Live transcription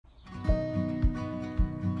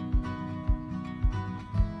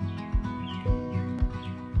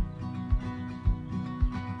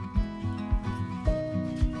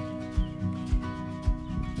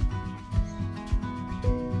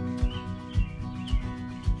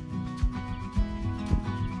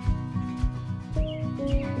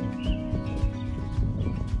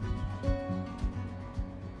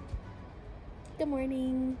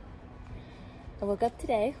morning. I woke up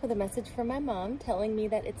today with a message from my mom telling me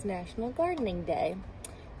that it's National Gardening Day,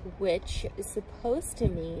 which is supposed to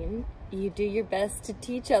mean you do your best to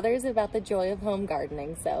teach others about the joy of home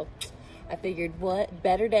gardening. So I figured what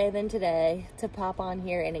better day than today to pop on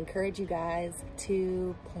here and encourage you guys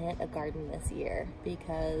to plant a garden this year,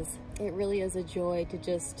 because it really is a joy to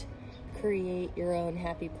just create your own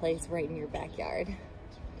happy place right in your backyard.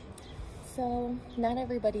 So not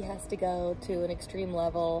everybody has to go to an extreme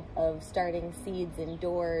level of starting seeds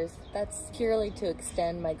indoors. That's purely to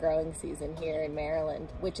extend my growing season here in Maryland,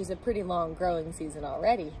 which is a pretty long growing season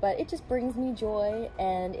already. But it just brings me joy,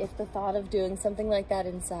 and if the thought of doing something like that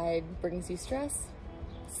inside brings you stress,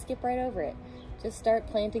 skip right over it. Just start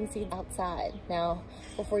planting seeds outside. Now,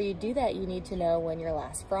 before you do that, you need to know when your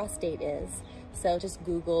last frost date is. So just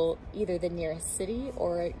Google either the nearest city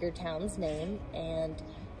or your town's name and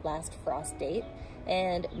last frost date,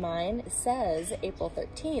 and mine says April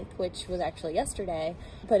 13th, which was actually yesterday.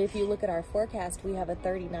 But if you look at our forecast, we have a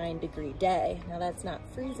 39-degree day. Now that's not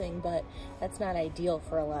freezing, but that's not ideal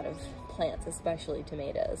for a lot of plants, especially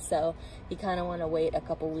tomatoes. So you kind of want to wait a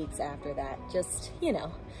couple weeks after that, just, you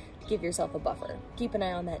know, give yourself a buffer. Keep an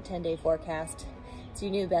eye on that 10-day forecast. It's your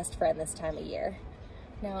new best friend this time of year.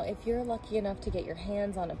 Now, if you're lucky enough to get your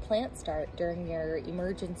hands on a plant start during your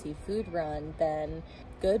emergency food run, then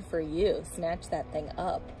good for you. Snatch that thing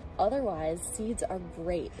up. Otherwise, seeds are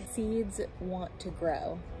great. Seeds want to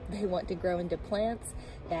grow. They want to grow into plants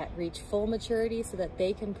that reach full maturity so that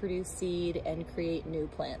they can produce seed and create new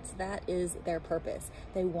plants. That is their purpose.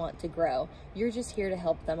 They want to grow. You're just here to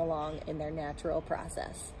help them along in their natural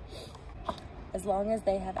process. As long as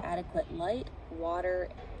they have adequate light, water,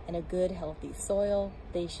 and a good healthy soil,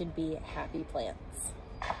 they should be happy plants.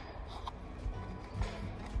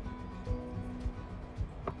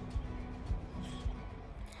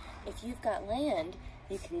 If you've got land,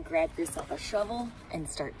 you can grab yourself a shovel and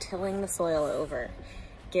start tilling the soil over.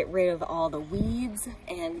 Get rid of all the weeds,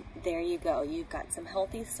 and there you go. You've got some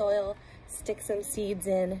healthy soil. Stick some seeds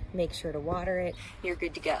in, make sure to water it, you're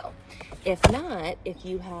good to go. If not, if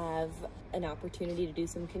you have an opportunity to do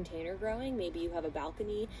some container growing, maybe you have a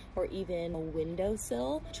balcony or even a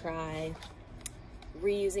windowsill, try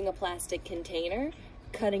reusing a plastic container,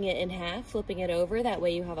 cutting it in half, flipping it over, that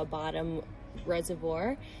way you have a bottom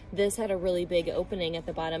reservoir. This had a really big opening at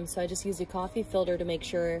the bottom, so I just used a coffee filter to make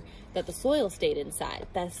sure that the soil stayed inside.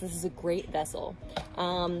 This is a great vessel.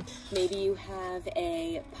 Maybe you have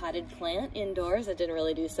a potted plant indoors that didn't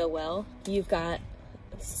really do so well. You've got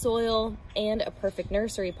soil and a perfect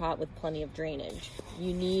nursery pot with plenty of drainage.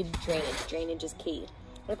 You need drainage. Drainage is key.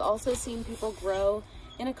 I've also seen people grow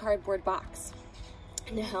in a cardboard box.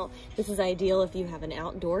 Now, this is ideal if you have an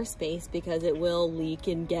outdoor space because it will leak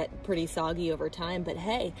and get pretty soggy over time, but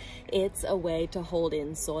hey, it's a way to hold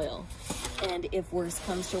in soil. And if worse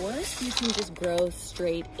comes to worse, you can just grow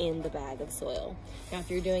straight in the bag of soil. Now,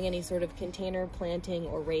 if you're doing any sort of container planting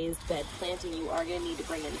or raised bed planting, you are going to need to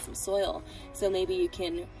bring in some soil. So maybe you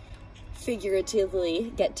can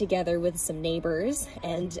figuratively get together with some neighbors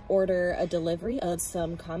and order a delivery of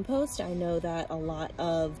some compost. I know that a lot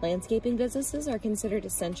of landscaping businesses are considered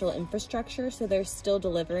essential infrastructure, so they're still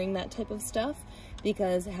delivering that type of stuff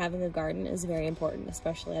because having a garden is very important,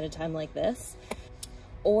 especially at a time like this.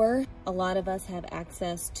 Or a lot of us have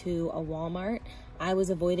access to a Walmart. I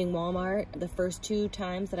was avoiding Walmart the first 2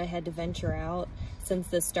 times that I had to venture out. Since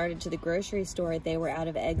this started to the grocery store, they were out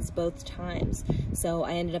of eggs both times. So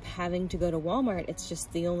I ended up having to go to Walmart. It's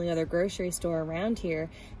just the only other grocery store around here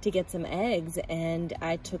to get some eggs. And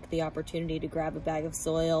I took the opportunity to grab a bag of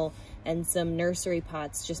soil and some nursery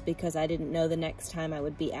pots just because I didn't know the next time I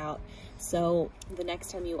would be out. So the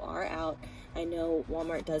next time you are out, I know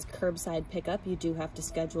Walmart does curbside pickup. You do have to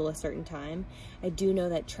schedule a certain time. I do know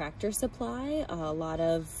that Tractor Supply, a lot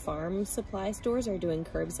of farm supply stores are doing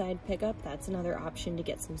curbside pickup. That's another option to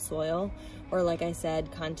get some soil. Or like I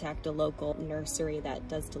said, contact a local nursery that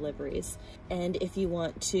does deliveries. And if you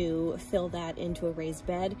want to fill that into a raised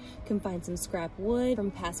bed, you can find some scrap wood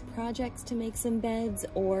from past projects to make some beds,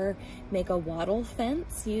 or make a wattle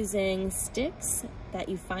fence using sticks that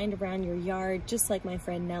you find around your yard, just like my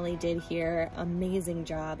friend Nellie did here. Amazing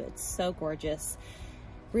job. It's so gorgeous.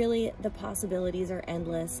 Really, the possibilities are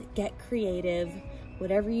endless. Get creative.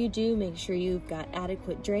 Whatever you do, make sure you've got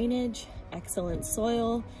adequate drainage, excellent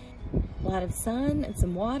soil, a lot of sun and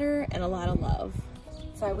some water, and a lot of love.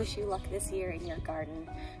 So I wish you luck this year in your garden,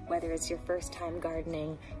 whether it's your first time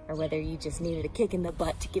gardening or whether you just needed a kick in the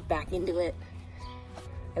butt to get back into it.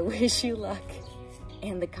 I wish you luck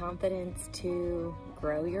and the confidence to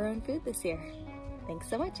grow your own food this year. Thanks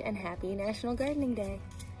so much, and happy National Gardening Day.